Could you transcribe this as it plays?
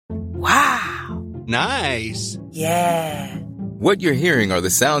Nice. Yeah. What you're hearing are the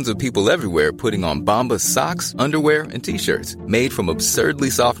sounds of people everywhere putting on Bombas socks, underwear, and T-shirts made from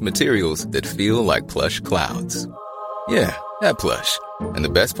absurdly soft materials that feel like plush clouds. Yeah, that plush. And the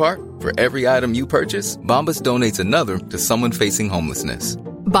best part? For every item you purchase, Bombas donates another to someone facing homelessness.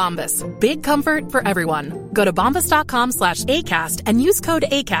 Bombas. Big comfort for everyone. Go to bombas.com/ACAST and use code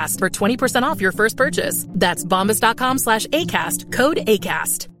ACAST for 20% off your first purchase. That's bombas.com/ACAST. Code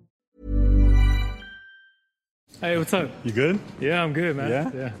ACAST. Hey, what's up? You good? Yeah, I'm good,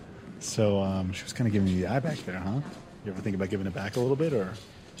 man. Yeah? So, she was kind of giving you the eye back there, huh? You ever think about giving it back a little bit, or?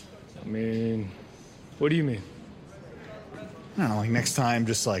 I mean, what do you mean? I don't know, like next time,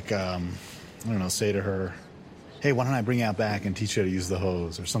 just like, I don't know, say to her, hey, why don't I bring you out back and teach you how to use the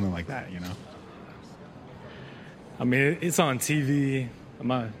hose, or something like that, you know? I mean, it's on TV.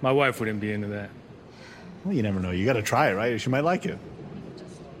 My wife wouldn't be into that. Well, you never know. You got to try it, right? She might like it.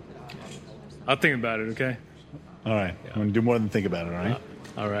 I'll think about it, okay? All right. I'm going to do more than think about it, all right?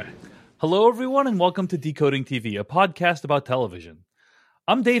 All right. Hello, everyone, and welcome to Decoding TV, a podcast about television.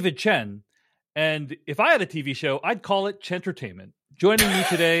 I'm David Chen, and if I had a TV show, I'd call it Chentertainment. Joining me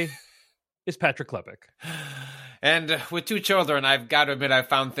today is Patrick Klepek. And with two children, I've got to admit I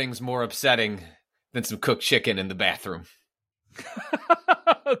found things more upsetting than some cooked chicken in the bathroom.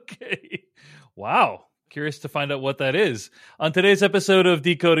 Okay. Wow. Curious to find out what that is. On today's episode of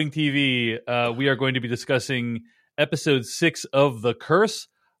Decoding TV, we are going to be discussing episode 6 of The Curse,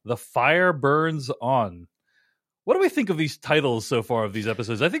 The Fire Burns On. What do we think of these titles so far of these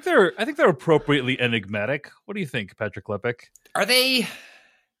episodes? I think they're appropriately enigmatic. What do you think, Patrick Klepek? Are they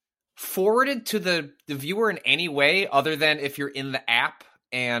forwarded to the viewer in any way other than if you're in the app?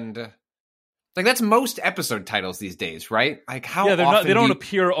 And like that's most episode titles these days, right? Like how often they don't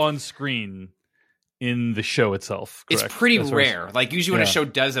appear on screen in the show itself. Correct? It's pretty rare. Like usually when a show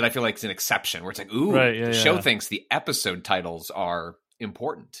does it, I feel like it's an exception where it's like, ooh, the show thinks the episode titles are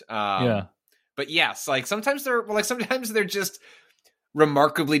important. But yes, like sometimes they're just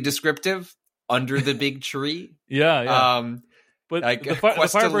remarkably descriptive under the big tree. But like the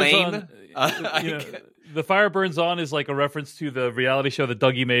fire burns on. The Fire Burns On is like a reference to the reality show that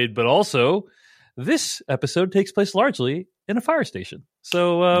Dougie made, but also this episode takes place largely in a fire station.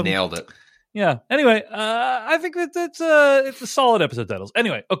 So nailed it. Yeah. Anyway, I think that it's a solid episode titles.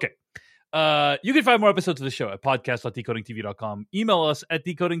 Anyway, okay. You can find more episodes of the show at podcast.decodingtv.com. Email us at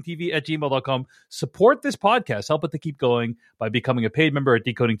decodingtv@gmail.com. Support this podcast. Help it to keep going by becoming a paid member at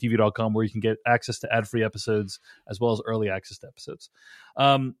decodingtv.com, where you can get access to ad-free episodes as well as early access to episodes.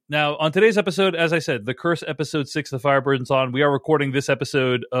 Now, on today's episode, as I said, The Curse, episode 6, The Fire Burns On. We are recording this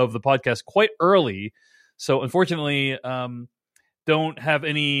episode of the podcast quite early. So, unfortunately, don't have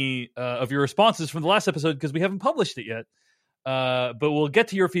any of your responses from the last episode because we haven't published it yet. But we'll get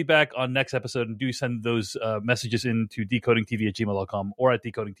to your feedback on next episode, and do send those messages into decodingtv@gmail.com or at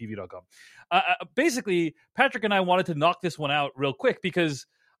decodingtv.com. Basically, Patrick and I wanted to knock this one out real quick because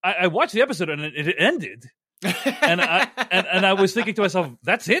I watched the episode and it ended. and I was thinking to myself,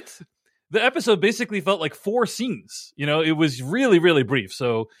 that's it? The episode basically felt like 4 scenes. You know, it was really, really brief.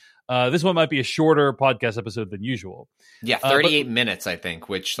 So this one might be a shorter podcast episode than usual. Yeah, 38 minutes, I think,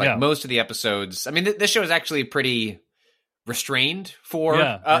 which most of the episodes, I mean, this show is actually pretty restrained for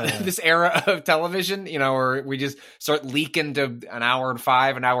this era of television, you know, or we just start leaking to an hour and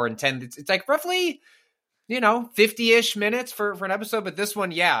 5, an hour and 10. It's like roughly, 50-ish minutes for an episode. But this one,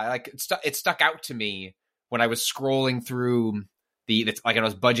 like it stuck out to me when I was scrolling through like I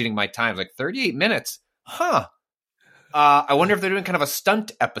was budgeting my time, like 38 minutes. Huh. I wonder if they're doing kind of a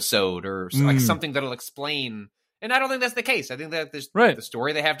stunt episode or like something that'll explain. And I don't think that's the case. I think that the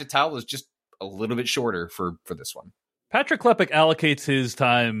story they have to tell is just a little bit shorter for this one. Patrick Klepek allocates his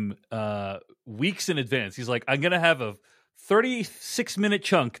time weeks in advance. He's like, I'm going to have a 36-minute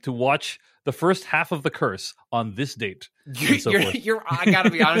chunk to watch the first half of The Curse on this date. I got to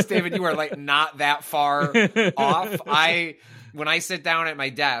be honest, David, you are like not that far off. When I sit down at my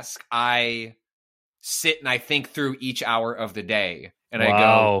desk, I sit and I think through each hour of the day. And I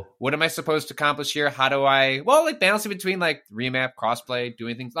go, what am I supposed to accomplish here? How do I, balancing between like remap, crossplay,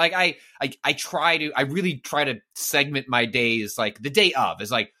 doing things like I really try to segment my days. Like the day of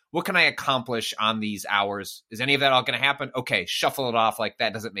is like, what can I accomplish on these hours? Is any of that all going to happen? Okay. Shuffle it off. Like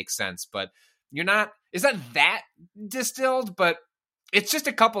that doesn't make sense, but it's not that distilled, but It's just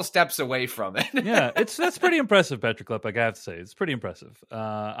a couple steps away from it. Yeah, that's pretty impressive, Patrick Klepek, I have to say. It's pretty impressive.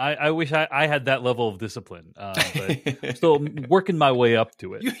 I wish I had that level of discipline, but I'm still working my way up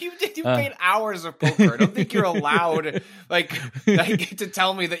to it. You played hours of poker. I don't think you're allowed like to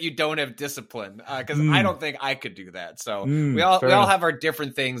tell me that you don't have discipline, because I don't think I could do that. So we all have our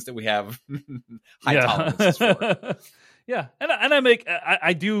different things that we have high tolerances for. Yeah, and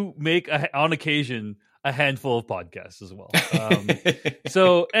I do make on occasion a handful of podcasts as well.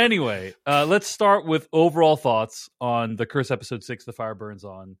 So anyway, let's start with overall thoughts on The Curse episode 6, The Fire Burns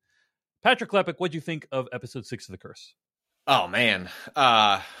On. Patrick Klepek, what do you think of episode 6 of The Curse? Oh man,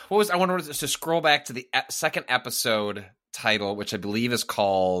 I wanted to scroll back to the second episode title, which I believe is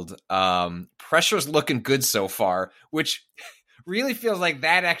called "Pressure's Looking Good So Far," which really feels like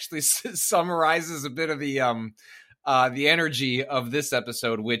that actually summarizes a bit of the energy of this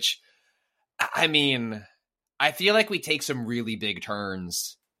episode, which, I mean, I feel like we take some really big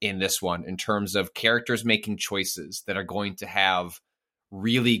turns in this one in terms of characters making choices that are going to have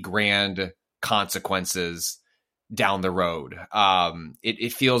really grand consequences down the road.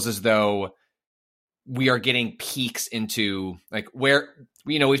 It feels as though we are getting peeks into like where,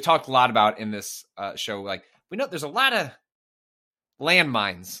 we've talked a lot about in this show. Like, we know there's a lot of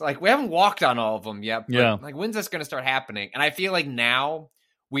landmines. Like, we haven't walked on all of them yet. But like, when's this going to start happening? And I feel like now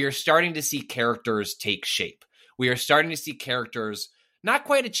we are starting to see characters take shape. We are starting to see characters not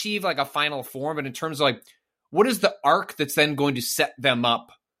quite achieve like a final form, but in terms of like, what is the arc that's then going to set them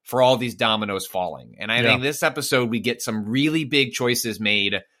up for all these dominoes falling? And I think this episode, we get some really big choices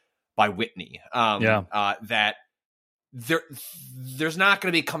made by Whitney. That there's not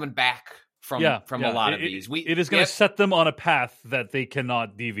going to be coming back from a lot of these. It is going to set them on a path that they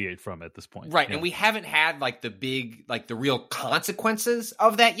cannot deviate from at this point. Right. Yeah. And we haven't had like the real consequences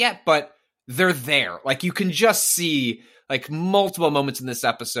of that yet, but they're there. Like, you can just see like multiple moments in this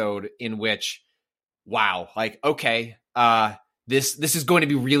episode in which, wow, like, okay, this is going to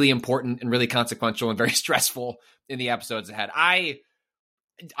be really important and really consequential and very stressful in the episodes ahead. I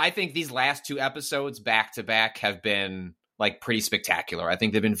think these last two episodes back to back have been like pretty spectacular. I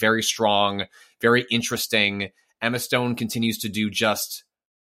think they've been very strong, very interesting. Emma Stone continues to do just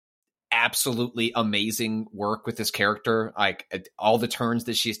absolutely amazing work with this character. Like, all the turns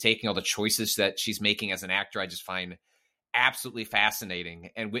that she's taking, all the choices that she's making as an actor, I just find absolutely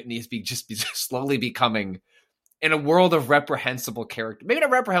fascinating. And Whitney is just slowly becoming, in a world of reprehensible character, maybe not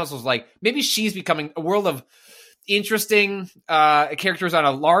reprehensible, like maybe she's becoming a world of interesting characters on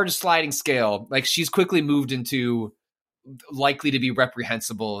a large sliding scale. Like, she's quickly moved into likely to be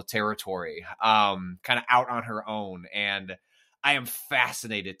reprehensible territory, kind of out on her own. And I am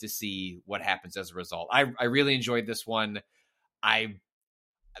fascinated to see what happens as a result. I really enjoyed this one.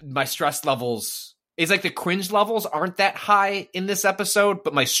 My stress levels, it's like the cringe levels aren't that high in this episode,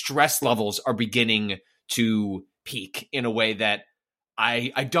 but my stress levels are beginning to peak in a way that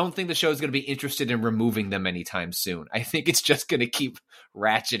I don't think the show is going to be interested in removing them anytime soon. I think it's just going to keep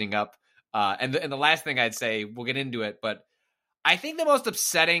ratcheting up. And the last thing I'd say, we'll get into it, but I think the most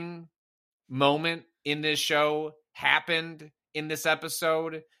upsetting moment in this show happened in this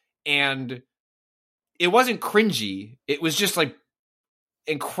episode, and it wasn't cringy. It was just like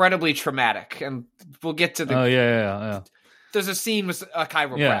incredibly traumatic, and we'll get to the. There's a scene with a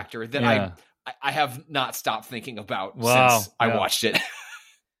chiropractor that I have not stopped thinking about since I watched it.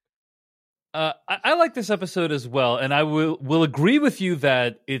 I like this episode as well, and I will agree with you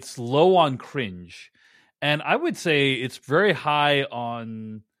that it's low on cringe, and I would say it's very high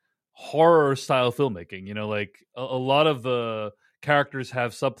on horror style filmmaking. You know, like a lot of the characters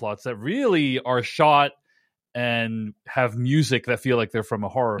have subplots that really are shot and have music that feel like they're from a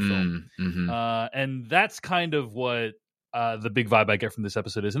horror film. Mm-hmm. And that's kind of what the big vibe I get from this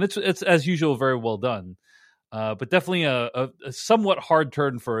episode is. And it's as usual, very well done. But definitely a somewhat hard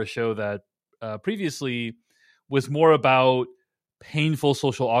turn for a show that previously was more about painful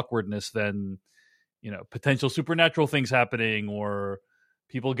social awkwardness than, potential supernatural things happening or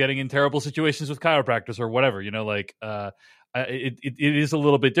people getting in terrible situations with chiropractors or whatever, it is a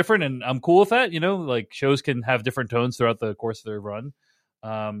little bit different, and I'm cool with that. Like, shows can have different tones throughout the course of their run.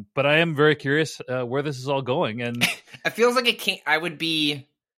 But I am very curious where this is all going. And it feels like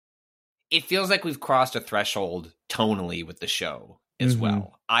it feels like we've crossed a threshold tonally with the show as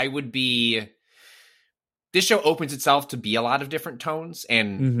well. This show opens itself to be a lot of different tones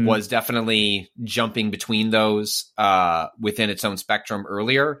and was definitely jumping between those within its own spectrum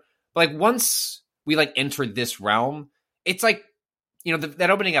earlier. But like, once we like entered this realm, it's like,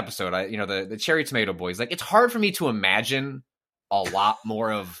 that opening episode, the Cherry Tomato Boys, like, it's hard for me to imagine a lot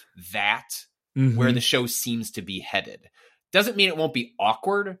more of that where the show seems to be headed. Doesn't mean it won't be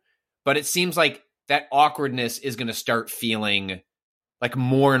awkward, but it seems like that awkwardness is going to start feeling like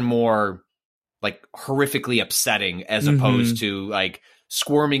more and more like horrifically upsetting, as opposed to like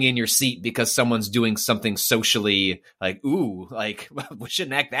squirming in your seat because someone's doing something socially like, ooh, like we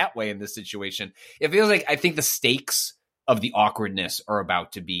shouldn't act that way in this situation. It feels like I think the stakes of the awkwardness are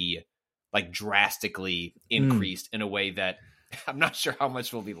about to be like drastically increased in a way that I'm not sure how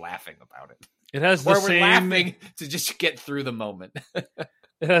much we'll be laughing about it. It has or we're laughing to just get through the moment.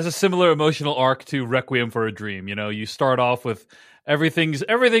 It has a similar emotional arc to Requiem for a Dream. You know, you start off with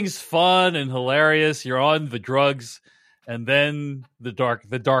everything's fun and hilarious. You're on the drugs, and then the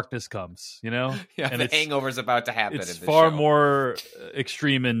darkness comes. You know, and the hangover's about to happen. It's far more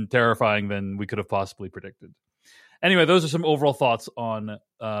extreme and terrifying than we could have possibly predicted. Anyway, those are some overall thoughts on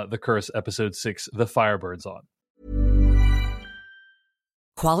The Curse, episode 6, The Fire Burns On.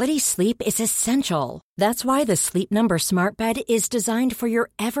 Quality sleep is essential. That's why the Sleep Number Smart Bed is designed for your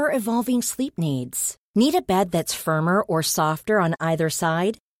ever-evolving sleep needs. Need a bed that's firmer or softer on either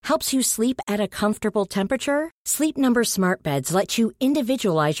side? Helps you sleep at a comfortable temperature? Sleep Number Smart Beds let you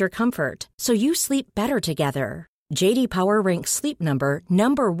individualize your comfort, so you sleep better together. J.D. Power ranks Sleep Number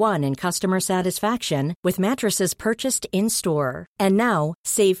number 1 in customer satisfaction with mattresses purchased in-store. And now,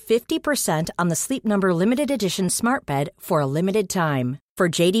 save 50% on the Sleep Number Limited Edition Smart Bed for a limited time. For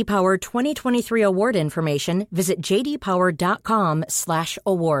J.D. Power 2023 award information, visit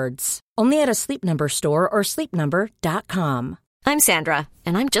jdpower.com/awards. Only at a Sleep Number store or sleepnumber.com. I'm Sandra,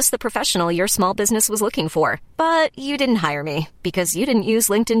 and I'm just the professional your small business was looking for. But you didn't hire me because you didn't use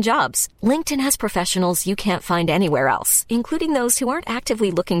LinkedIn Jobs. LinkedIn has professionals you can't find anywhere else, including those who aren't actively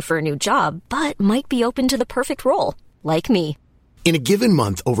looking for a new job, but might be open to the perfect role, like me. In a given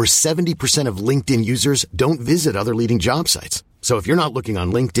month, over 70% of LinkedIn users don't visit other leading job sites. So if you're not looking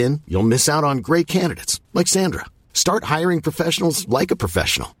on LinkedIn, you'll miss out on great candidates, like Sandra. Start hiring professionals like a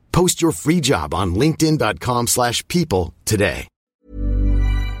professional. Post your free job on linkedin.com/people today.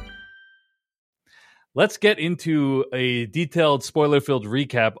 Let's get into a detailed spoiler-filled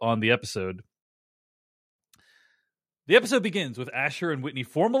recap on the episode. The episode begins with Asher and Whitney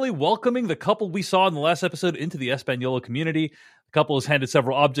formally welcoming the couple we saw in the last episode into the Espanola community. The couple is handed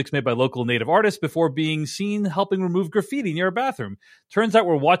several objects made by local native artists before being seen helping remove graffiti near a bathroom. Turns out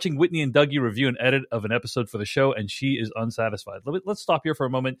we're watching Whitney and Dougie review an edit of an episode for the show, and she is unsatisfied. Let's stop here for a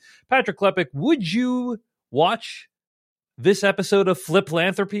moment. Patrick Klepek, would you watch this episode of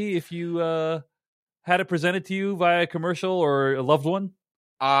Fliplanthropy if you had it presented to you via a commercial or a loved one?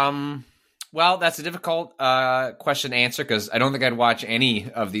 Well, that's a difficult question to answer because I don't think I'd watch any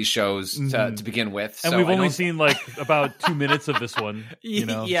of these shows to begin with. And so we've only seen like about 2 minutes of this one. You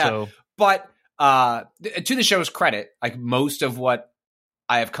know? Yeah, so. But to the show's credit, like most of what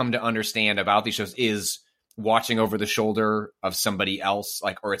I have come to understand about these shows is watching over the shoulder of somebody else,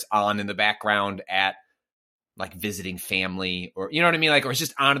 like, or it's on in the background at like visiting family, or you know what I mean, like, or it's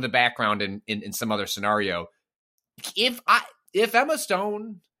just on in the background in some other scenario. If Emma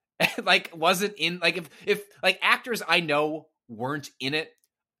Stone like wasn't in, like if like actors I know weren't in it,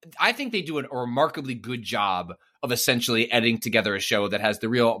 I think they do a remarkably good job of essentially editing together a show that has the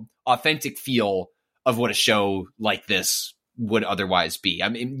real authentic feel of what a show like this would otherwise be. I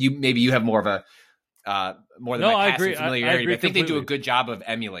mean, you have more of a more than my passive familiarity, but I think they do a good job of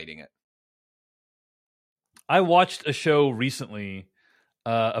emulating it. I watched a show recently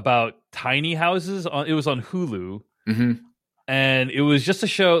about tiny houses. It was on Hulu. Mm-hmm. And it was just a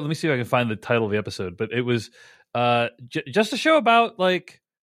show. Let me see if I can find the title of the episode. But it was just a show about like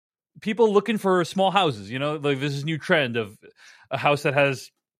people looking for small houses. You know, like there's this new trend of a house that has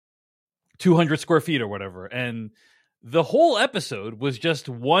 200 square feet or whatever. And the whole episode was just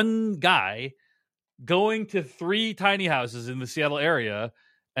one guy going to 3 tiny houses in the Seattle area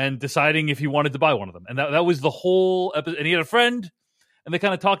and deciding if he wanted to buy one of them. And that was the whole episode. And he had a friend, and they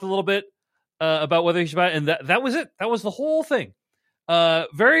kind of talked a little bit about whether he should buy it, and that was it. That was the whole thing.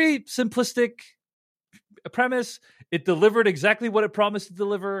 Very simplistic premise. It delivered exactly what it promised to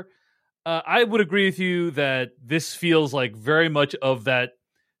deliver. I would agree with you that this feels like very much of that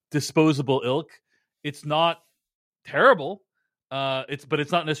disposable ilk. It's not terrible. But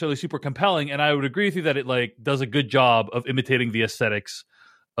it's not necessarily super compelling. And I would agree with you that it like does a good job of imitating the aesthetics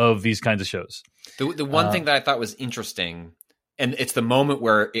of these kinds of shows. The one thing that I thought was interesting, and it's the moment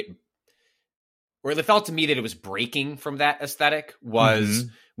where it felt to me that it was breaking from that aesthetic, was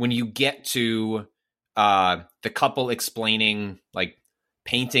when you get to the couple explaining, like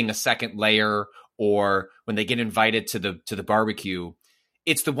painting a second layer, or when they get invited to the barbecue.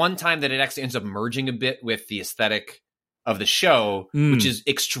 It's the one time that it actually ends up merging a bit with the aesthetic of the show, which is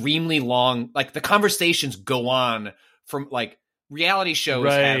extremely long. Like the conversations go on from like reality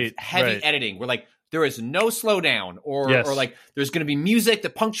shows have heavy editing where like there is no slowdown or like there's going to be music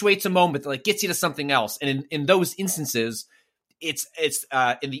that punctuates a moment that like gets you to something else. And in those instances, it's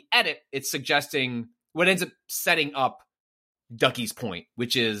in the edit, it's suggesting what ends up setting up Dougie's point,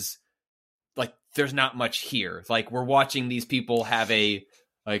 which is like, there's not much here. Like we're watching these people have a,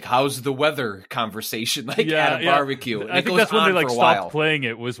 like, how's the weather conversation, like at a barbecue. And I think that's when they like stopped playing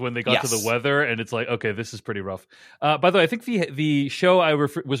it, was when they got to the weather, and it's like, okay, this is pretty rough. By the way, I think the show I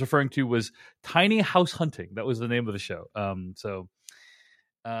was referring to was Tiny House Hunting. That was the name of the show. And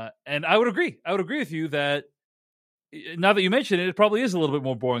I would agree. I would agree with you that now that you mention it, it probably is a little bit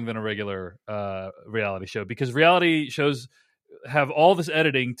more boring than a regular reality show, because reality shows have all this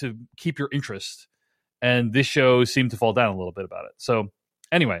editing to keep your interest, and this show seemed to fall down a little bit about it. So.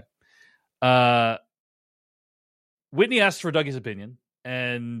 Anyway, Whitney asks for Dougie's opinion,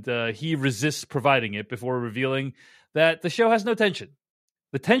 and he resists providing it before revealing that the show has no tension.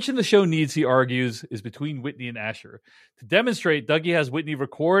 The tension the show needs, he argues, is between Whitney and Asher. To demonstrate, Dougie has Whitney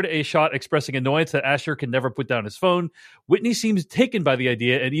record a shot expressing annoyance that Asher can never put down his phone. Whitney seems taken by the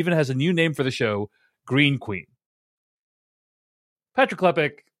idea and even has a new name for the show, Green Queen. Patrick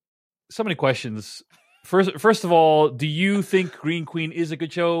Klepek, so many questions. First of all, do you think Green Queen is a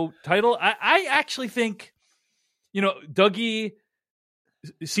good show title? I actually think, Dougie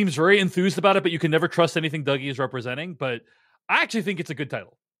seems very enthused about it, but you can never trust anything Dougie is representing. But I actually think it's a good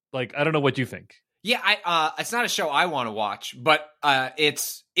title. Like, I don't know what you think. Yeah, it's not a show I want to watch, but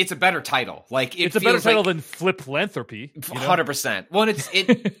it's a better title. Like it's a better title than Flip Philanthropy. 100%. Well,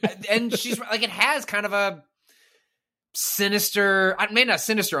 and she's like, it has kind of a sinister, maybe not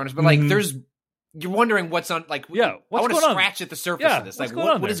sinister on it, but like you're wondering what's on, like, I want to scratch at the surface of this. Like,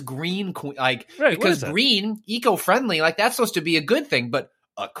 what is Green Queen? Like, because green, eco-friendly, like, that's supposed to be a good thing, but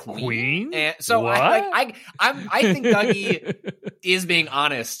a queen? And so I think Dougie is being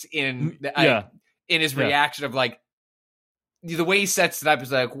honest in his reaction of, like, the way he sets it up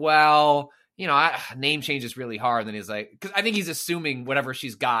is like, well, name change is really hard. And then he's like, because I think he's assuming whatever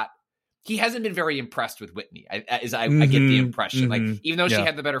she's got. He hasn't been very impressed with Whitney, I get the impression. Like, even though she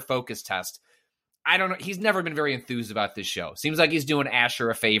had the better focus test, I don't know. He's never been very enthused about this show. Seems like he's doing Asher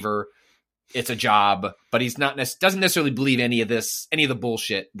a favor. It's a job, but he's doesn't necessarily believe any of the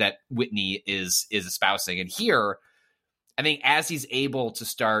bullshit that Whitney is espousing. And here, I think as he's able to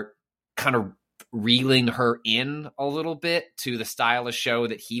start kind of reeling her in a little bit to the style of show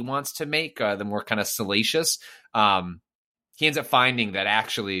that he wants to make, the more kind of salacious, he ends up finding that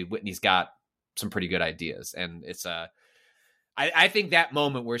actually Whitney's got some pretty good ideas. And it's I think that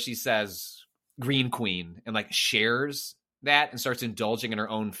moment where she says Green Queen and like shares that and starts indulging in her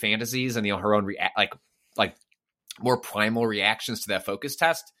own fantasies and her own like more primal reactions to that focus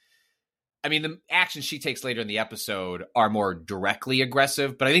test. I mean, the actions she takes later in the episode are more directly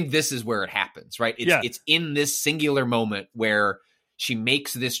aggressive, but I think this is where it happens, right? It's in this singular moment where she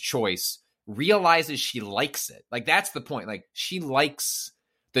makes this choice, realizes she likes it. Like, that's the point. Like, she likes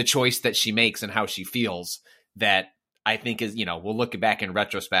the choice that she makes and how she feels, that I think is, we'll look back in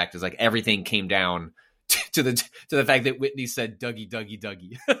retrospect as like everything came down to the fact that Whitney said Dougie.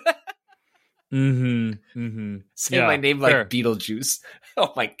 Say my name like Beetlejuice.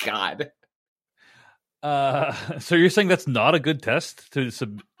 Oh my God. So you're saying that's not a good test to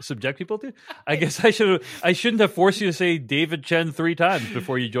subject people to? I guess I shouldn't have forced you to say David Chen 3 times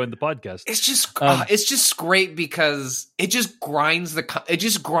before you joined the podcast. It's just great because it just grinds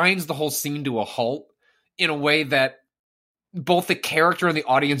the whole scene to a halt in a way that both the character and the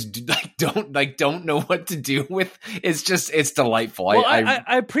audience don't know what to do with. It's delightful. Well,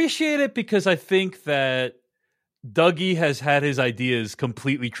 I appreciate it because I think that Dougie has had his ideas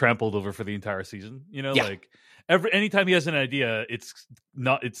completely trampled over for the entire season. Like anytime he has an idea,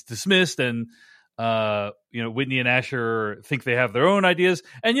 it's dismissed, and Whitney and Asher think they have their own ideas.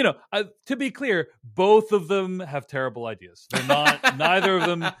 And to be clear, both of them have terrible ideas. They're not.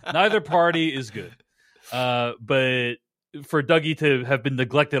 Neither party is good. But for Dougie to have been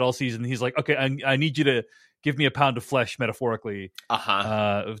neglected all season, he's like, okay, I need you to give me a pound of flesh, metaphorically,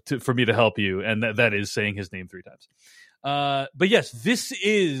 for me to help you. And that is saying his name 3 times. But yes, this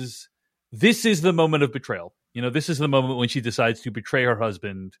is the moment of betrayal. This is the moment when she decides to betray her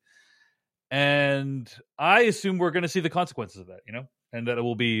husband. And I assume we're going to see the consequences of that, and that it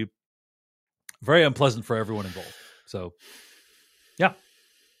will be very unpleasant for everyone involved. So, yeah.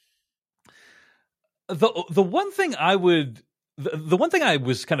 The one thing I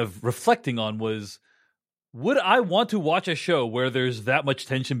was kind of reflecting on was, would I want to watch a show where there's that much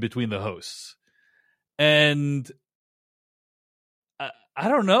tension between the hosts? And I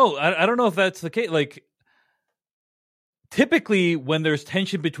don't know. I don't know if that's the case. Like, typically when there's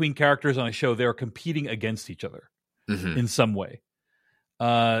tension between characters on a show, they're competing against each other in some way.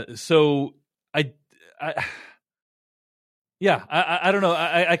 So I don't know.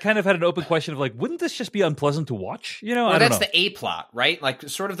 I kind of had an open question of like, wouldn't this just be unpleasant to watch? You know, well, that's the A plot, right? Like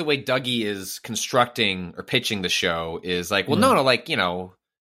sort of the way Dougie is constructing or pitching the show is like, well, no, like, you know,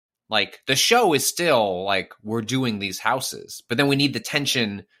 like the show is still like, we're doing these houses, but then we need the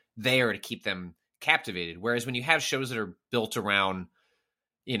tension there to keep them captivated. Whereas when you have shows that are built around,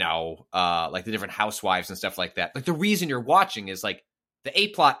 you know, like the different housewives and stuff like that, like the reason you're watching is like, the A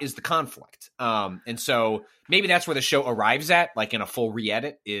plot is the conflict. And so maybe that's where the show arrives at, like in a full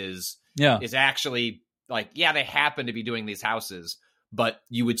re-edit is actually like, yeah, they happen to be doing these houses, but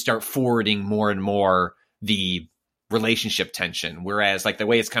you would start forwarding more and more the relationship tension. Whereas like the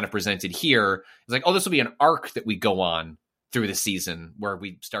way it's kind of presented here is like, oh, this will be an arc that we go on through the season where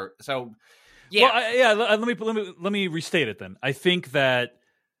we start. So yeah. Well, let me restate it then. I think that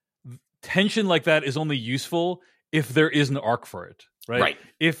tension like that is only useful if there is an arc for it. Right.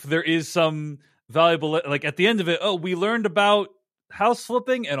 If there is some valuable, like at the end of it, oh, we learned about house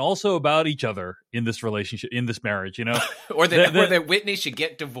flipping and also about each other in this relationship, in this marriage, you know, or that Whitney should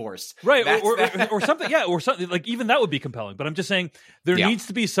get divorced, right? Or something, yeah, or something like even that would be compelling. But I'm just saying there needs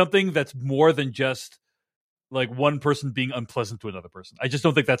to be something that's more than just like one person being unpleasant to another person. I just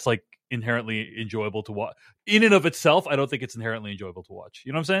don't think that's like inherently enjoyable to watch in and of itself. I don't think it's inherently enjoyable to watch.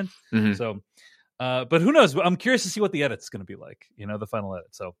 You know what I'm saying? So. But who knows? I'm curious to see what the edit's going to be like, you know, the final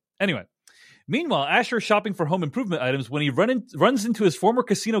edit. So anyway, meanwhile, Asher is shopping for home improvement items when he runs into his former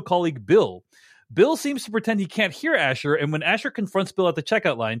casino colleague, Bill. Bill seems to pretend he can't hear Asher, and when Asher confronts Bill at the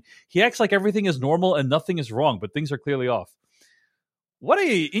checkout line, he acts like everything is normal and nothing is wrong, but things are clearly off. What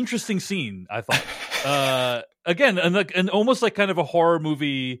a interesting scene, I thought. Again, and almost like kind of a horror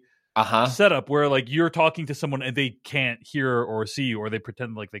movie setup where like you're talking to someone and they can't hear or see you, or they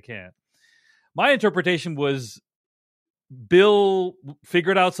pretend like they can't. My interpretation was Bill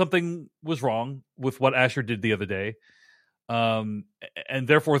figured out something was wrong with what Asher did the other day, and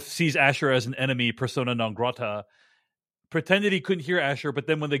therefore sees Asher as an enemy, persona non grata, pretended he couldn't hear Asher, but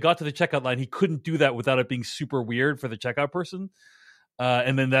then when they got to the checkout line, he couldn't do that without it being super weird for the checkout person.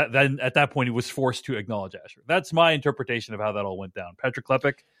 And then at that point, he was forced to acknowledge Asher. That's my interpretation of how that all went down. Patrick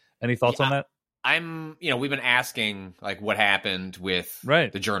Klepek, any thoughts on that? We've been asking like what happened with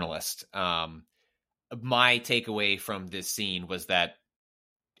the journalist. My takeaway from this scene was that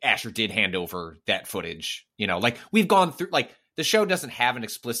Asher did hand over that footage. You know, like we've gone through, like the show doesn't have an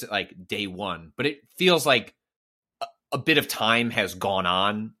explicit like day one, but it feels like a bit of time has gone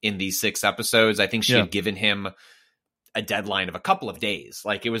on in these 6 episodes. I think she had given him a deadline of a couple of days.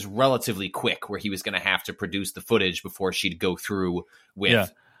 Like it was relatively quick where he was going to have to produce the footage before she'd go through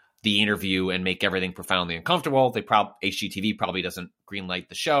with the interview and make everything profoundly uncomfortable. HGTV probably doesn't greenlight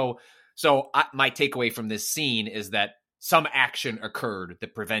the show. So my takeaway from this scene is that some action occurred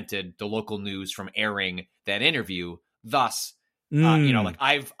that prevented the local news from airing that interview. Thus, like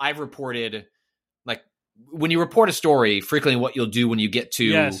I've reported, like when you report a story, frequently what you'll do when you get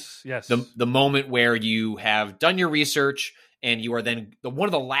to the moment where you have done your research and you are then one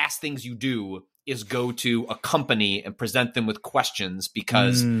of the last things you do is go to a company and present them with questions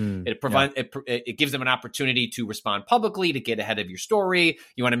because it gives them an opportunity to respond publicly, to get ahead of your story.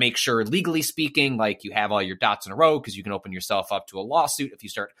 You want to make sure, legally speaking, like you have all your dots in a row because you can open yourself up to a lawsuit if you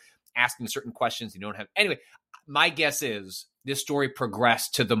start asking certain questions you don't have. Anyway, my guess is this story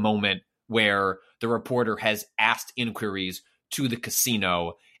progressed to the moment where the reporter has asked inquiries to the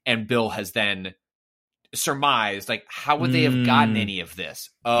casino and Bill has then surmised, like, how would they have gotten any of this?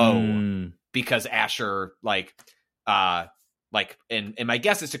 Because Asher, and my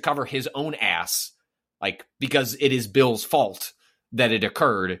guess is to cover his own ass, like, because it is Bill's fault that it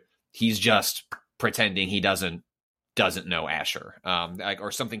occurred. He's just pretending he doesn't know Asher,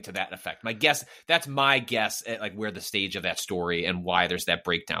 or something to that effect. That's my guess at like where the stage of that story and why there's that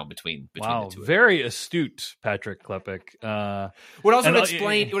breakdown between the two. Very astute, Patrick Klepek. Would also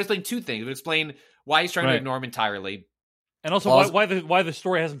explain 2 things. It would explain why he's trying to ignore him entirely. And also why the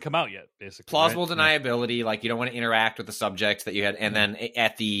story hasn't come out yet, basically. Plausible deniability, like you don't want to interact with the subject that you had, and then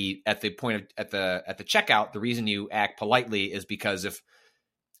at the point of at the checkout, the reason you act politely is because if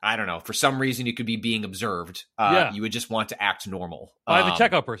I don't know, for some reason you could be being observed, you would just want to act normal. By the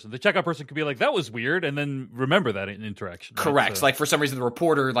checkout person. The checkout person could be like, that was weird, and then remember that in interaction. Right? Correct. So, like for some reason the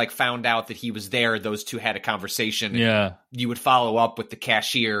reporter like found out that he was there, those two had a conversation. Yeah. You would follow up with the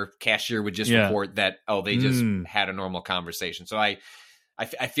cashier. Cashier would just report that, they just had a normal conversation. So I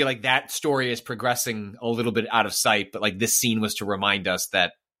feel like that story is progressing a little bit out of sight, but like this scene was to remind us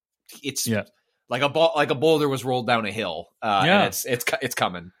that it's like a boulder was rolled down a hill. And it's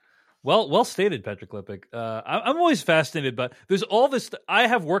coming. Well stated, Patrick Klepek. I'm always fascinated, but there's all this. I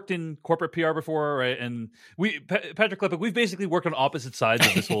have worked in corporate PR before, right? And Patrick Klepek, we've basically worked on opposite sides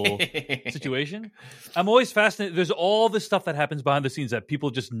of this whole situation. I'm always fascinated. There's all this stuff that happens behind the scenes that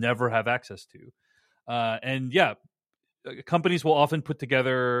people just never have access to. And yeah, companies will often put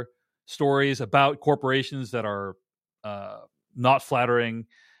together stories about corporations that are not flattering,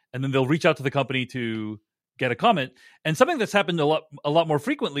 and then they'll reach out to the company to get a comment. And something that's happened a lot more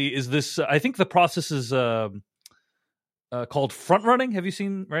frequently is this. I think the process is called front running. Have you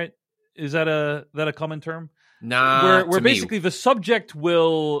seen? Right? Is that a common term? Nah. Where basically the subject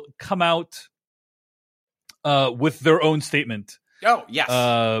will come out with their own statement. Oh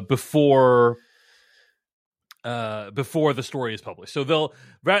yes. Before the story is published, so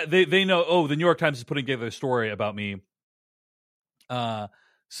they know. Oh, the New York Times is putting together a story about me.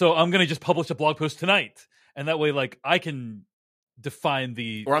 So I'm going to just publish a blog post tonight. And that way, like, I can define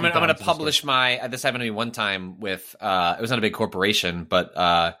the... Or I'm going to publish this happened to me one time with... it was not a big corporation,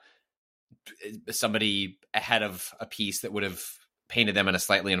 but somebody ahead of a piece that would have painted them in a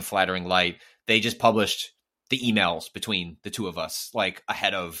slightly unflattering light, they just published the emails between the two of us, like,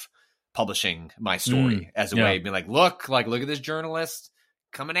 ahead of publishing my story as a way of being like, look at this journalist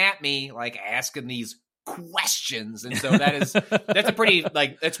coming at me, like, asking these questions. And so that's a pretty,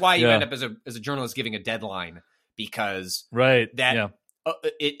 like, that's why you end up as a journalist giving a deadline, because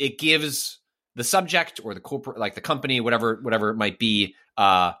it gives the subject or the corporate, like the company, whatever it might be,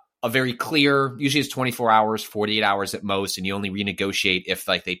 a very clear, usually it's 24 hours, 48 hours at most. And you only renegotiate if,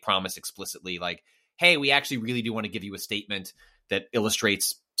 like, they promise explicitly, like, hey, we actually really do want to give you a statement that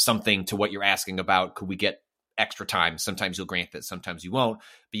illustrates something to what you're asking about. Could we get extra time? Sometimes you'll grant that, sometimes you won't,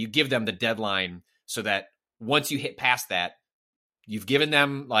 but you give them the deadline so that once you hit past that, you've given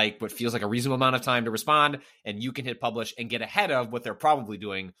them, like, what feels like a reasonable amount of time to respond, and you can hit publish and get ahead of what they're probably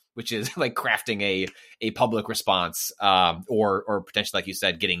doing, which is, like, crafting a public response, or potentially, like you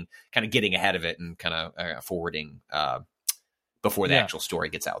said, getting ahead of it and kind of forwarding before the actual story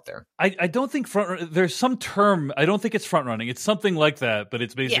gets out there. I don't think there's some term. I don't think it's front running. It's something like that, but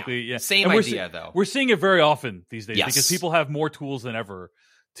it's basically same idea though. We're seeing it very often these days because people have more tools than ever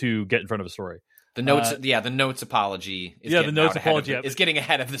to get in front of a story. The notes, the notes apology. The notes apology is getting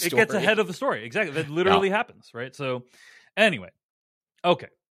ahead of the story. It gets ahead of the story. Exactly. That literally happens, right? So, anyway, okay.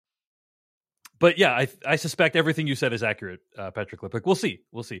 But yeah, I suspect everything you said is accurate, Patrick Klepek. We'll see,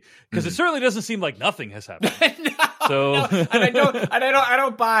 because it certainly doesn't seem like nothing has happened. No, and I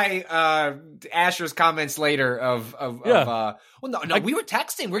don't buy Asher's comments later of we were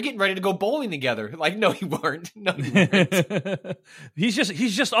texting, we're getting ready to go bowling together. Like, no, you weren't. No, you weren't. he's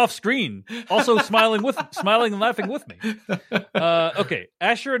just off screen, also smiling and laughing with me. Okay,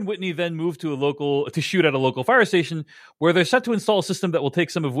 Asher and Whitney then move to shoot at a local fire station, where they're set to install a system that will take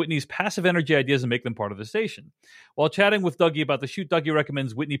some of Whitney's passive energy ideas and make them part of the station. While chatting with Dougie about the shoot, Dougie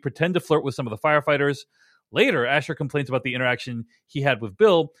recommends Whitney pretend to flirt with some of the firefighters. Later, Asher complains about the interaction he had with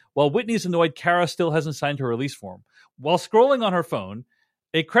Bill, while Whitney's annoyed Kara still hasn't signed her release form. While scrolling on her phone,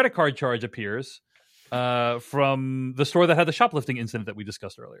 a credit card charge appears from the store that had the shoplifting incident that we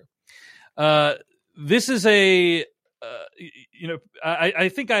discussed earlier. This is I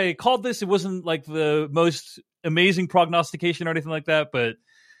think I called this. It wasn't like the most amazing prognostication or anything like that, but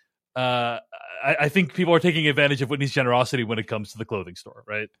I think people are taking advantage of Whitney's generosity when it comes to the clothing store,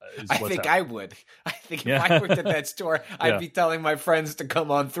 right? I think I would. I think if I worked at that store, I'd be telling my friends to come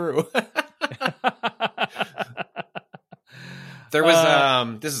on through. There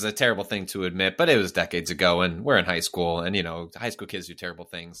was, this is a terrible thing to admit, but it was decades ago, and we're in high school, and, high school kids do terrible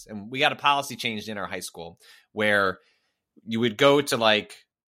things. And we got a policy changed in our high school where you would go to, like,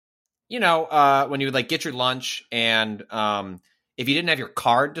 when you would, like, get your lunch, and if you didn't have your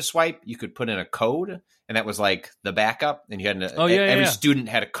card to swipe, you could put in a code, and that was like the backup. And you had every student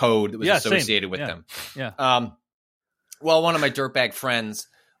had a code that was associated with them. Yeah. Well, one of my dirtbag friends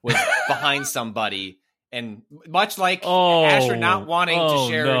was behind somebody, and much like Asher not wanting to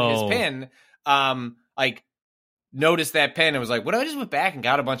share his PIN, like, noticed that PIN and was like, "What? I just went back and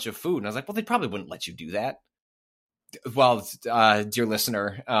got a bunch of food." And I was like, "Well, they probably wouldn't let you do that." Well, dear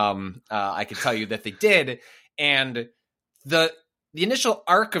listener, I can tell you that they did, and the initial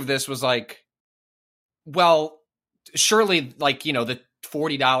arc of this was like, well, surely, like, the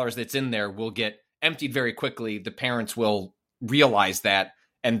 $40 that's in there will get emptied very quickly. The parents will realize that,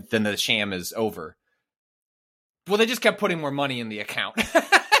 and then the sham is over. Well, they just kept putting more money in the account.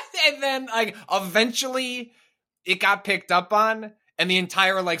 And then, like, eventually it got picked up on, and the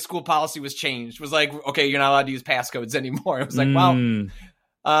entire, like, school policy was changed. It was like, okay, you're not allowed to use passcodes anymore. It was like, well,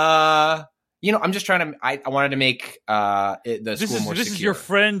 I'm just trying to. I wanted to make the school more secure. This is your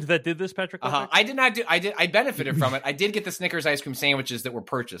friend that did this, Patrick? I did not do. I benefited from it. I did get the Snickers ice cream sandwiches that were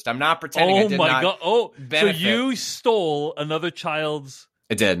purchased. I'm not pretending I did not. Oh my god! Oh, benefit. So you stole another child's.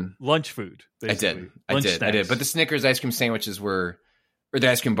 I did lunch food. Basically. I did. But the Snickers ice cream sandwiches were. Or the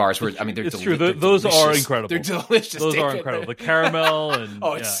ice cream bars were. I mean, they're true. Those are incredible. They're delicious. Those are incredible. The caramel and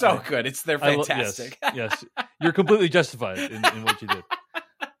it's so good. They're fantastic. Yes, you're completely justified in what you did.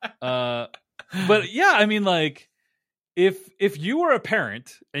 But yeah, I mean, like, if you were a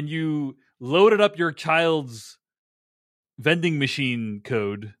parent and you loaded up your child's vending machine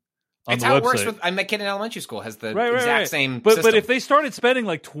code on it's the how website, it works with. My kid in elementary school has the exact same. But system. But if they started spending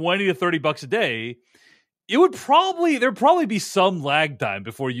like $20 to $30 a day. There'd probably be some lag time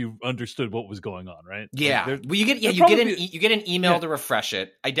before you understood what was going on, right? Yeah. Well, you get an email to refresh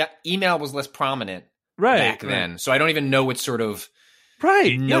it. Email was less prominent back then, so I don't even know what sort of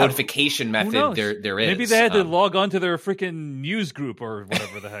notification method there is. Maybe they had to log on to their freaking news group or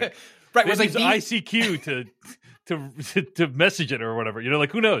whatever the heck. Right, it was like ICQ to message it or whatever.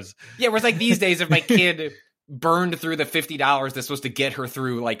 Like who knows? Yeah, it was like these days if my kid burned through the $50 that's supposed to get her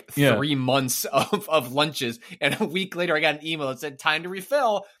through like 3 months of lunches, and a week later I got an email that said time to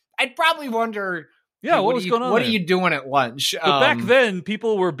refill, I'd probably wonder what was going on. What are you doing at lunch? But back then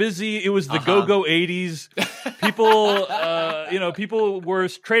people were busy. It was the go-go 80s. People were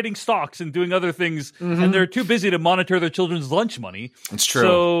trading stocks and doing other things, and they're too busy to monitor their children's lunch money. It's true.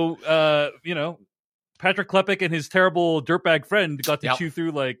 So Patrick Klepek and his terrible dirtbag friend got to chew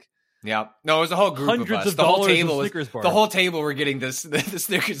through like no, it was a whole group hundreds of us. The whole table was Snickers bar. The whole table were getting the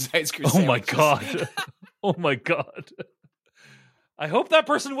Snickers ice cream. Oh my god! Oh my god! I hope that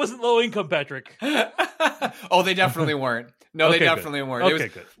person wasn't low income, Patrick. Oh, they definitely weren't. No, they definitely weren't. Okay,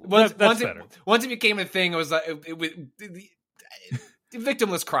 good. That's better. Once it became a thing, it was like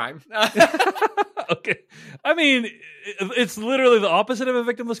victimless crime. Okay, I mean, it's literally the opposite of a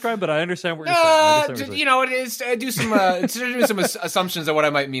victimless crime, but I understand what you're saying. It is. Do some assumptions of what I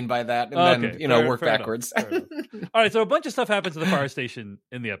might mean by that, and then work backwards. All right, so a bunch of stuff happens at the fire station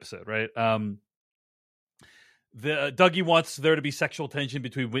in the episode, right? Dougie wants there to be sexual tension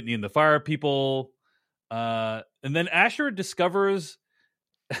between Whitney and the fire people, and then Asher discovers.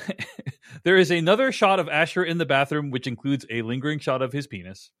 There is another shot of Asher in the bathroom, which includes a lingering shot of his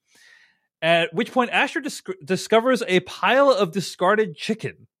penis. At which point, Asher discovers a pile of discarded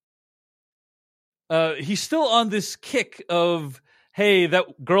chicken. He's still on this kick of, hey,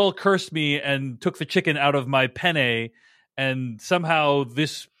 that girl cursed me and took the chicken out of my penne, and somehow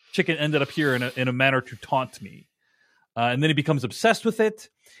this chicken ended up here in a manner to taunt me. And then he becomes obsessed with it.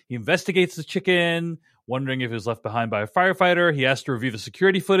 He investigates the chicken, wondering if it was left behind by a firefighter. He has to review the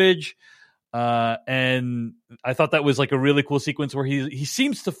security footage. And I thought that was like a really cool sequence where he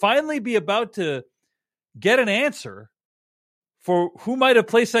seems to finally be about to get an answer for who might have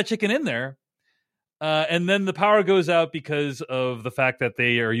placed that chicken in there. And then the power goes out because of the fact that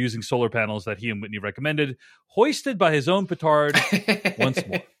they are using solar panels that he and Whitney recommended, hoisted by his own petard once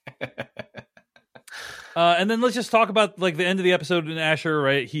more. And then let's just talk about like the end of the episode in Asher,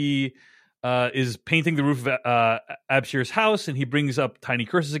 right? He is painting the roof of Abshir's house, and he brings up tiny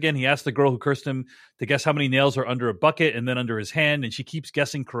curses again. He asks the girl who cursed him to guess how many nails are under a bucket and then under his hand, and she keeps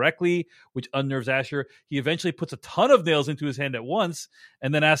guessing correctly, which unnerves Asher. He eventually puts a ton of nails into his hand at once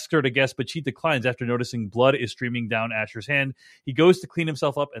and then asks her to guess, but she declines after noticing blood is streaming down Asher's hand. He goes to clean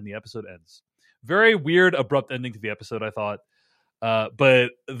himself up, and the episode ends. Very weird, abrupt ending to the episode, I thought.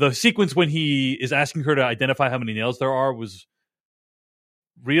 But the sequence when he is asking her to identify how many nails there are was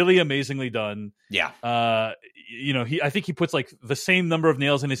really amazingly done. Yeah. I think he puts like the same number of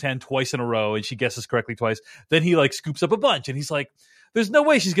nails in his hand twice in a row, and she guesses correctly twice. Then he like scoops up a bunch, and he's like, there's no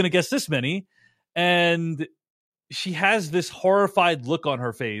way she's going to guess this many. And she has this horrified look on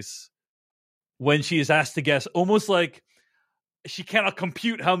her face when she is asked to guess, almost like she cannot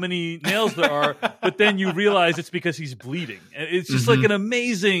compute how many nails there are, but then you realize it's because he's bleeding. And it's just like an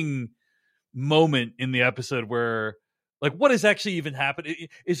amazing moment in the episode where, like, what is actually even happening?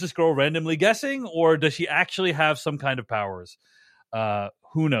 Is this girl randomly guessing, or does she actually have some kind of powers?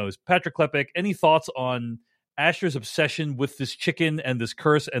 Who knows? Patrick Klepek, any thoughts on Asher's obsession with this chicken and this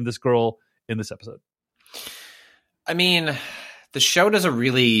curse and this girl in this episode? I mean, the show does a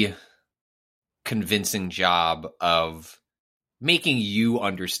really convincing job of making you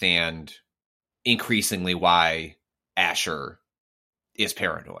understand increasingly why Asher is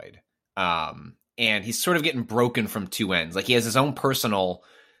paranoid. And he's sort of getting broken from two ends. Like, he has his own personal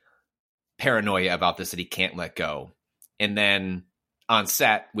paranoia about this that he can't let go. And then on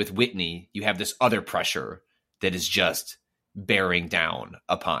set with Whitney, you have this other pressure that is just bearing down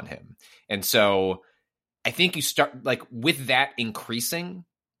upon him. And so I think you start like with that increasing,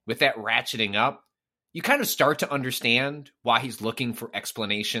 with that ratcheting up, you kind of start to understand why he's looking for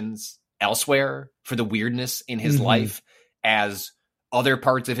explanations elsewhere for the weirdness in his life, as other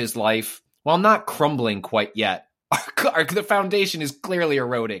parts of his life, while not crumbling quite yet, the foundation is clearly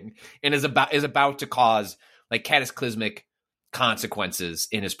eroding and is about to cause like cataclysmic consequences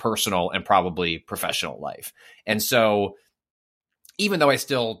in his personal and probably professional life. And so even though I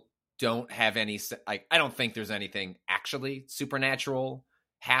still don't have any, like, I don't think there's anything actually supernatural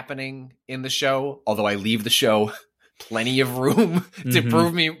happening in the show, although I leave the show plenty of room to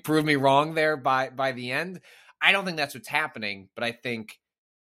prove me wrong there by the end. I don't think that's what's happening, but I think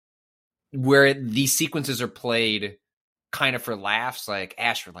where these sequences are played kind of for laughs, like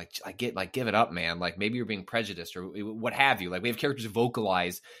Asher, give it up, man. Like maybe you're being prejudiced or what have you. Like we have characters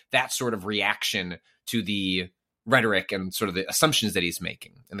vocalize that sort of reaction to the rhetoric and sort of the assumptions that he's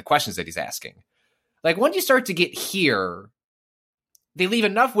making and the questions that he's asking. Like once you start to get here, they leave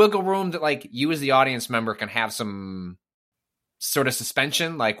enough wiggle room that like you as the audience member can have some sort of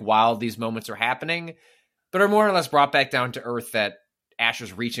suspension, like while these moments are happening, but are more or less brought back down to earth that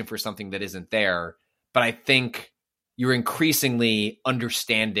Asher's reaching for something that isn't there. But I think you're increasingly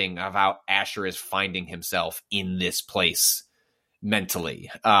understanding of how Asher is finding himself in this place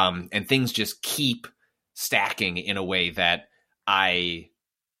mentally. And things just keep stacking in a way that I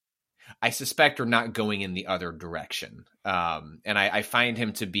suspect are not going in the other direction. And I find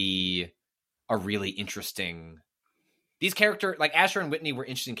him to be a really interesting... These characters, like Asher and Whitney, were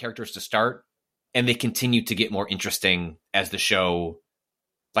interesting characters to start, and they continue to get more interesting as the show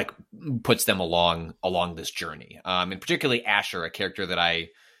like puts them along this journey. And particularly Asher, a character that I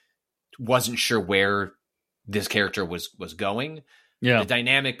wasn't sure where this character was going. Yeah. The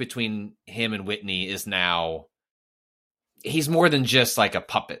dynamic between him and Whitney is now, he's more than just like a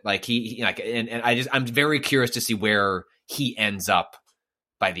puppet. Like I'm very curious to see where he ends up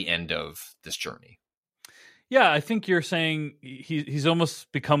by the end of this journey. Yeah, I think you're saying he's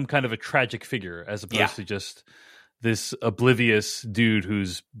almost become kind of a tragic figure as opposed to just this oblivious dude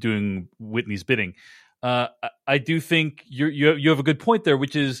who's doing Whitney's bidding. I do think you have a good point there,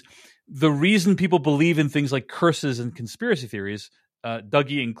 which is the reason people believe in things like curses and conspiracy theories,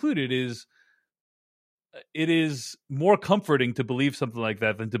 Dougie included, is it is more comforting to believe something like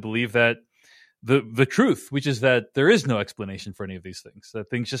that than to believe that the truth, which is that there is no explanation for any of these things, that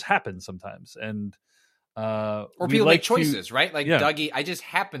things just happen sometimes. And or people make choices, right? Like Dougie, I just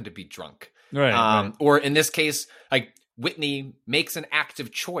happen to be drunk. Right. Or in this case, like Whitney makes an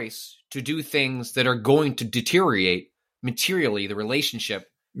active choice to do things that are going to deteriorate materially the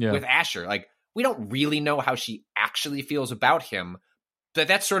relationship with Asher. Like we don't really know how she actually feels about him, but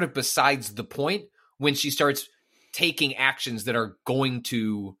that's sort of besides the point when she starts taking actions that are going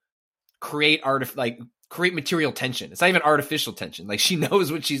to create material tension. It's not even artificial tension. Like she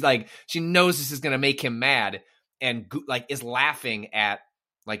knows what she's like. She knows this is going to make him mad, and like is laughing at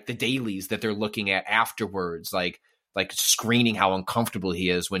like the dailies that they're looking at afterwards, like screening how uncomfortable he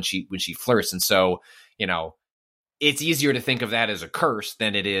is when she flirts. And so, it's easier to think of that as a curse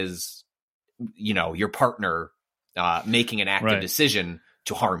than it is, your partner making an active decision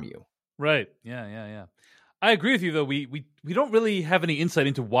to harm you. Right. Yeah. I agree with you, though. We don't really have any insight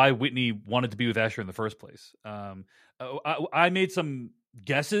into why Whitney wanted to be with Asher in the first place. I made some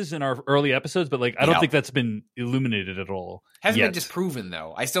guesses in our early episodes, but I don't think that's been illuminated at all. Hasn't been disproven,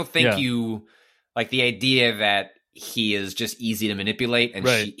 though. I still think you like the idea that he is just easy to manipulate, and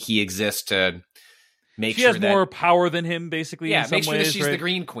he exists to make sure that she has more power than him, basically. Yeah, in some make sure ways, that she's the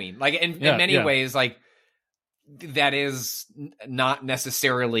Green Queen. Like in many ways, like that is not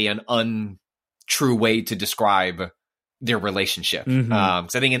necessarily an untrue way to describe their relationship. So I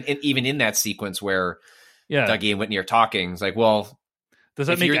think even in that sequence where Dougie and Whitney are talking, it's like, well, does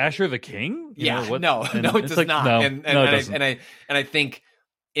that make Asher the king? No, it does not. No, and I think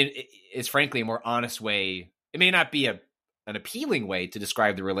it's frankly a more honest way. It may not be an appealing way to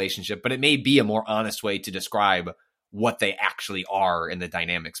describe the relationship, but it may be a more honest way to describe what they actually are and the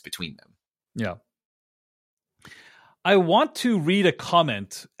dynamics between them. Yeah. I want to read a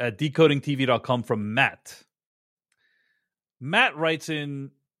comment at decodingtv.com from Matt. Matt writes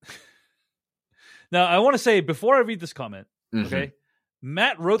in. Now, I want to say before I read this comment, okay,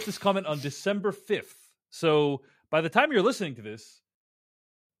 Matt wrote this comment on December 5th. So by the time you're listening to this,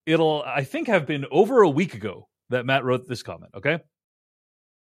 it'll, I think, have been over a week ago that Matt wrote this comment, okay?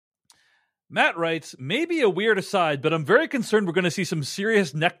 Matt writes, maybe a weird aside, but I'm very concerned we're going to see some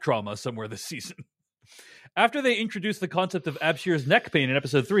serious neck trauma somewhere this season. After they introduced the concept of Abshir's neck pain in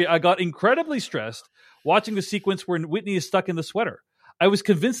episode 3, I got incredibly stressed watching the sequence where Whitney is stuck in the sweater. I was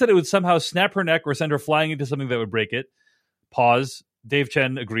convinced that it would somehow snap her neck or send her flying into something that would break it. Pause. Dave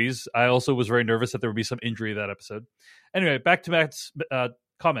Chen agrees. I also was very nervous that there would be some injury that episode. Anyway, back to Matt's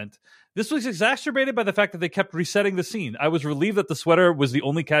comment. This was exacerbated by the fact that they kept resetting the scene. I was relieved that the sweater was the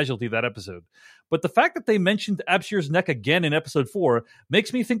only casualty that episode. But the fact that they mentioned Abshir's neck again in episode 4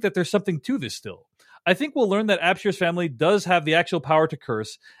 makes me think that there's something to this still. I think we'll learn that Abshir's family does have the actual power to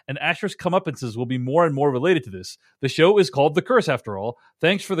curse, and Asher's comeuppances will be more and more related to this. The show is called The Curse, after all.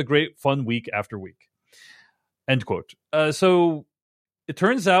 Thanks for the great fun week after week. End quote. So it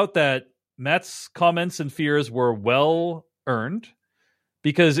turns out that Matt's comments and fears were well earned,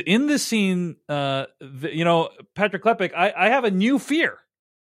 because in this scene, Patrick Klepek, I have a new fear.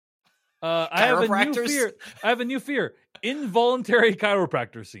 I have a new fear. Involuntary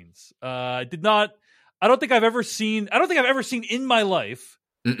chiropractor scenes. I don't think I've ever seen in my life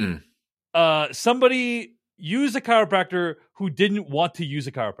somebody use a chiropractor who didn't want to use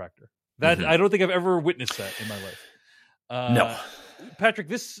a chiropractor. I don't think I've ever witnessed that in my life. No. Patrick,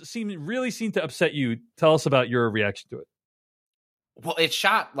 this really seemed to upset you. Tell us about your reaction to it. Well, it's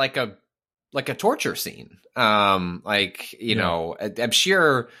shot like a torture scene. Abshir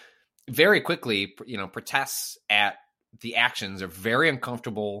very quickly, protests at the actions, are very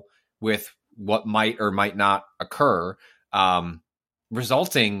uncomfortable with what might or might not occur,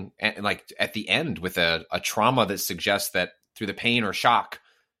 resulting at the end with a trauma that suggests that through the pain or shock,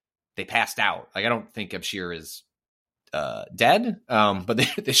 they passed out. I don't think Abshir is dead, but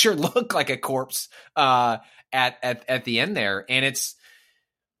they sure look like a corpse at the end there. And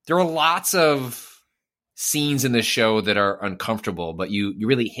there are lots of scenes in this show that are uncomfortable, but you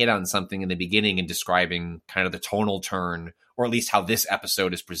really hit on something in the beginning in describing kind of the tonal turn, or at least how this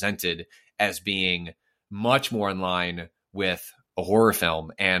episode is presented as being much more in line with a horror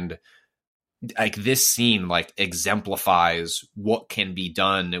film. And this scene exemplifies what can be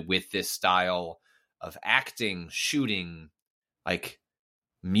done with this style of acting, shooting,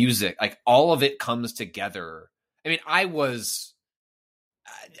 music, all of it comes together. I mean, I was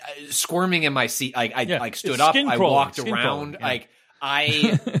squirming in my seat. I stood up, I walked around.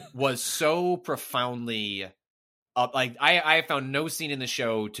 I was so profoundly up. I found no scene in the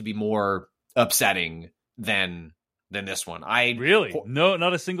show to be more upsetting than this one. No,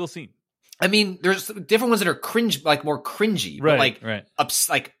 not a single scene. I mean, there's different ones that are more cringy, right.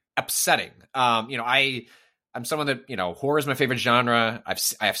 Upsetting. I'm someone that, horror is my favorite genre.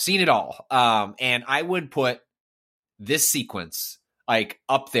 I have seen it all. And I would put this sequence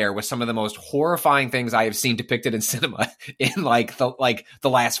up there with some of the most horrifying things I have seen depicted in cinema in the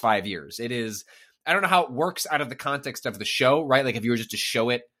last 5 years. It is, I don't know how it works out of the context of the show, right? If you were just to show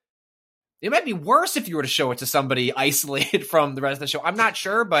it, it might be worse if you were to show it to somebody isolated from the rest of the show. I'm not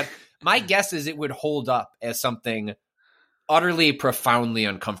sure, but my guess is it would hold up as something utterly, profoundly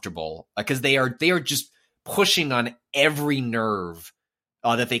uncomfortable, because they are just pushing on every nerve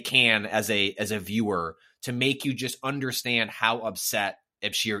that they can as a viewer to make you just understand how upset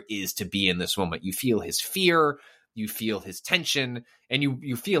Abshir is to be in this moment. You feel his fear, you feel his tension, and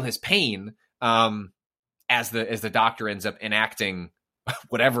you feel his pain as the doctor ends up enacting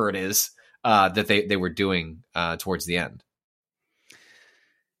whatever it is that they were doing towards the end.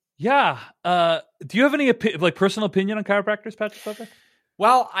 Yeah. Do you have any personal opinion on chiropractors, Patrick?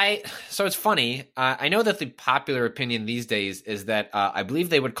 Well, so it's funny. I know that the popular opinion these days is that I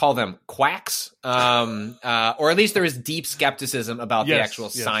believe they would call them quacks, or at least there is deep skepticism about the actual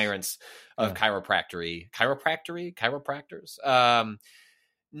science of chiropractors.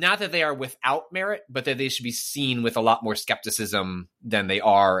 Not that they are without merit, but that they should be seen with a lot more skepticism than they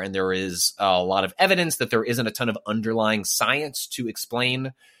are. And there is a lot of evidence that there isn't a ton of underlying science to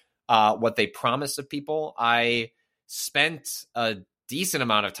explain what they promise of people. I spent a decent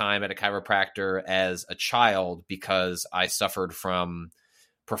amount of time at a chiropractor as a child because I suffered from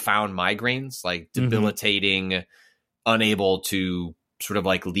profound migraines, debilitating, unable to sort of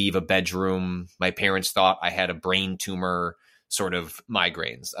leave a bedroom. My parents thought I had a brain tumor sort of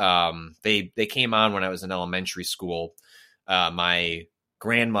migraines. They came on when I was in elementary school. My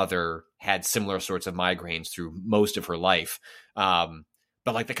grandmother had similar sorts of migraines through most of her life.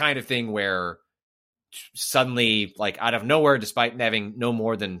 But the kind of thing where suddenly, out of nowhere, despite having no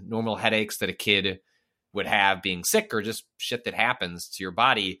more than normal headaches that a kid would have being sick or just shit that happens to your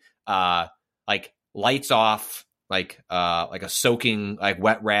body, lights off, a soaking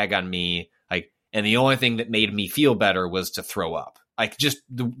wet rag on me, and the only thing that made me feel better was to throw up. Just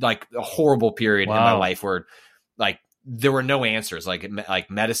a horrible period in my life where there were no answers.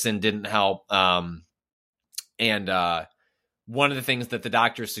 Medicine didn't help. And one of the things that the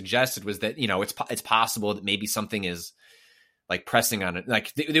doctor suggested was that, it's possible that maybe something is like pressing on it.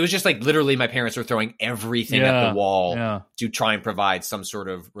 Like it was just like literally my parents were throwing everything at the wall to try and provide some sort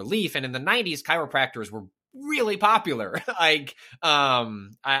of relief. And in the 90s, chiropractors were really popular. Like,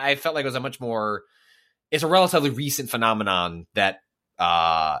 I felt like it was it's a relatively recent phenomenon that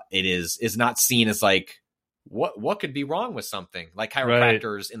it is not seen as like, what could be wrong with something. Like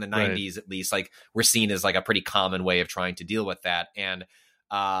chiropractors in the 90s, at least, like were seen as like a pretty common way of trying to deal with that. And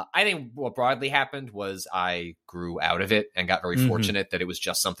I think what broadly happened was I grew out of it and got very fortunate that it was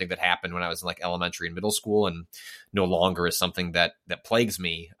just something that happened when I was in like elementary and middle school, and no longer is something that plagues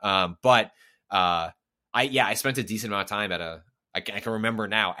me. But I spent a decent amount of time I can remember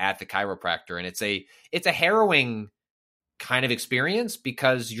now at the chiropractor, and it's a harrowing kind of experience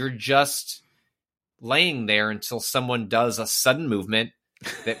because you're just laying there until someone does a sudden movement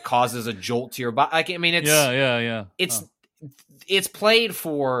that causes a jolt to your body. Like, I mean, it's it's played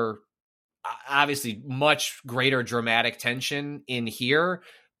for obviously much greater dramatic tension in here,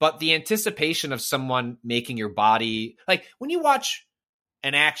 but the anticipation of someone making your body, like when you watch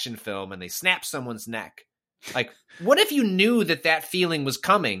an action film and they snap someone's neck, like what if you knew that feeling was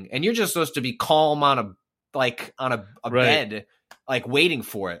coming and you're just supposed to be calm on a bed, like waiting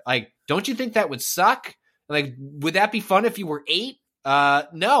for it? Like, don't you think that would suck? Like, would that be fun if you were 8?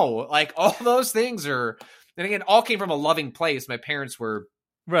 No, like all those things are, and again, all came from a loving place. My parents were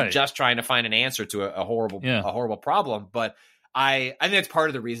just trying to find an answer to a horrible problem. But I think that's part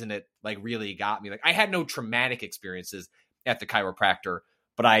of the reason it like really got me. Like, I had no traumatic experiences at the chiropractor,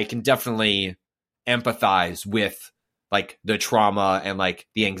 but I can definitely empathize with like the trauma and like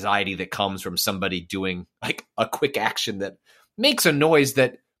the anxiety that comes from somebody doing like a quick action that makes a noise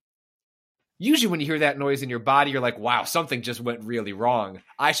that usually when you hear that noise in your body, you're like, wow, something just went really wrong.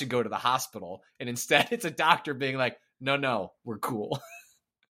 I should go to the hospital. And instead it's a doctor being like, no, we're cool.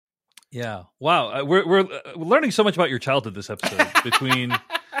 Yeah. Wow. We're learning so much about your childhood this episode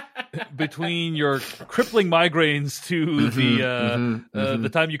between your crippling migraines to the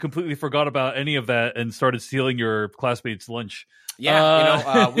time you completely forgot about any of that and started stealing your classmates' lunch.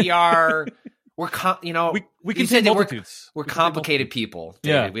 Yeah. We're we can see multitudes. We're complicated people,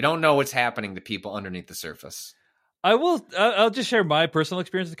 David. Yeah. We don't know what's happening to people underneath the surface. I'll just share my personal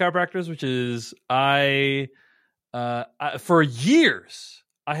experience with chiropractors, which is I for years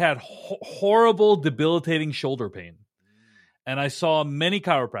I had horrible, debilitating shoulder pain, and I saw many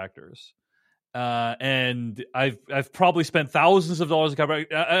chiropractors, and I've probably spent thousands of dollars on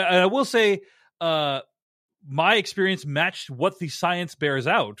chiropractic. And I will say, my experience matched what the science bears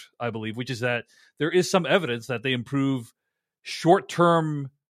out, I believe, which is that there is some evidence that they improve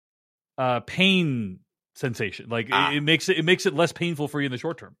short-term pain sensation. Like it makes it less painful for you in the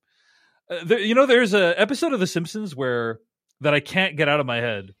short term. There's a episode of The Simpsons that I can't get out of my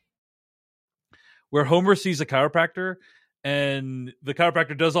head, where Homer sees a chiropractor, and the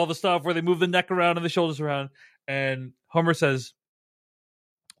chiropractor does all the stuff where they move the neck around and the shoulders around, and Homer says,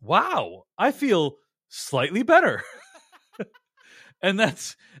 "Wow, I feel slightly better." and then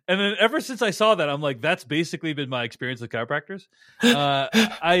ever since I saw that, I'm like, that's basically been my experience with chiropractors.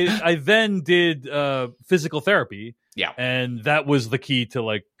 I then did physical therapy, and that was the key to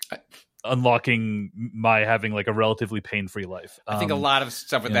like unlocking my having like a relatively pain-free life. I think a lot of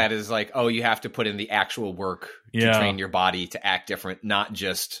stuff with that is like, oh, you have to put in the actual work to train your body to act different, not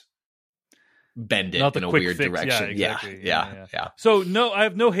just bend it in a weird direction. Yeah, exactly. Yeah. So no, I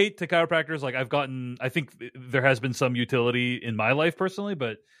have no hate to chiropractors. Like I think there has been some utility in my life personally,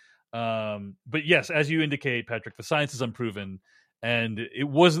 but yes, as you indicate, Patrick, the science is unproven, and it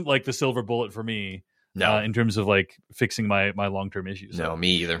wasn't like the silver bullet for me. No, in terms of like fixing my long-term issues. No,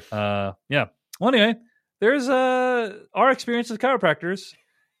 me either. Yeah. Well, anyway, there's our experience with chiropractors.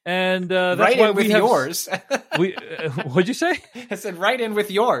 And that's right why in with yours. What'd you say? I said right in with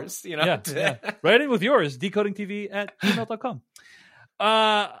yours. Yeah. Right in with yours. decodingtv@gmail.com.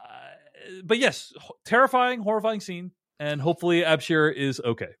 But yes, terrifying, horrifying scene, and hopefully Abshir is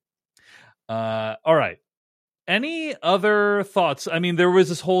okay. All right. Any other thoughts? I mean, there was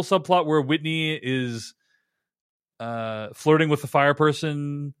this whole subplot where Whitney is flirting with the fire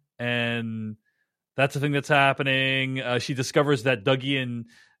person, and that's the thing that's happening. She discovers that Dougie and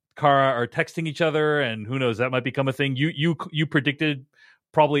Kara are texting each other, and who knows, that might become a thing. You predicted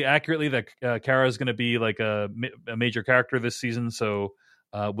probably accurately that Kara is going to be like a major character this season, so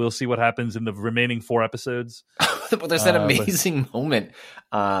we'll see what happens in the remaining 4 episodes. Well, there's that amazing moment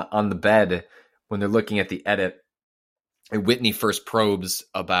on the bed when they're looking at the edit, and Whitney first probes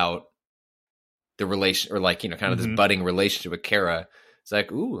about the relation, or like, kind of this budding relationship with Kara. It's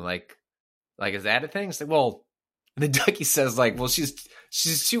like, ooh, like is that a thing? It's like, well, And then Dougie says, like, well,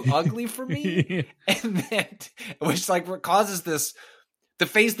 she's too ugly for me. And then, which like causes this, the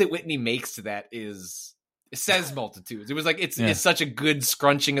face that Whitney makes to that it says multitudes. It was like, it's such a good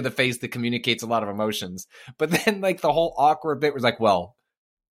scrunching of the face that communicates a lot of emotions. But then like the whole awkward bit was like, well,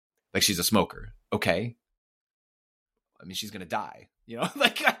 like she's a smoker. Okay. I mean, she's going to die. You know,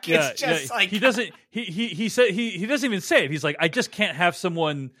 like it's just like he doesn't. He said he doesn't even say it. He's like, I just can't have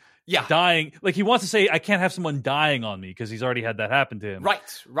someone dying. Like he wants to say, I can't have someone dying on me because he's already had that happen to him. Right.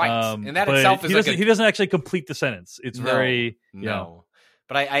 And that itself is he doesn't actually complete the sentence. It's no.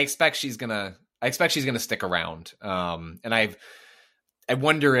 But I expect she's gonna stick around. And I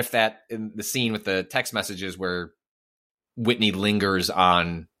wonder if that in the scene with the text messages where Whitney lingers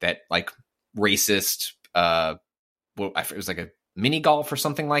on that like racist. It was like a mini golf or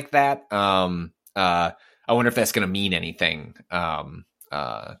something like that. I wonder if that's going to mean anything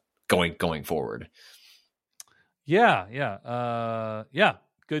going forward. Yeah.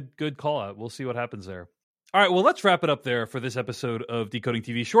 Good call out. We'll see what happens there. All right, well, let's wrap it up there for this episode of Decoding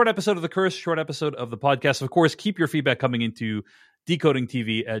TV. Short episode of The Curse, short episode of the podcast. Of course, keep your feedback coming into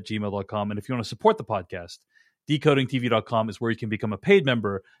decodingtv@gmail.com. And if you want to support the podcast, decodingtv.com is where you can become a paid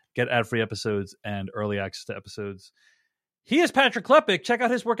member, get ad-free episodes, and early access to episodes. He is Patrick Klepek. Check out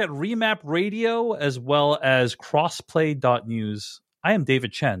his work at Remap Radio as well as crossplay.news. I am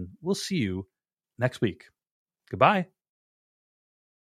David Chen. We'll see you next week. Goodbye.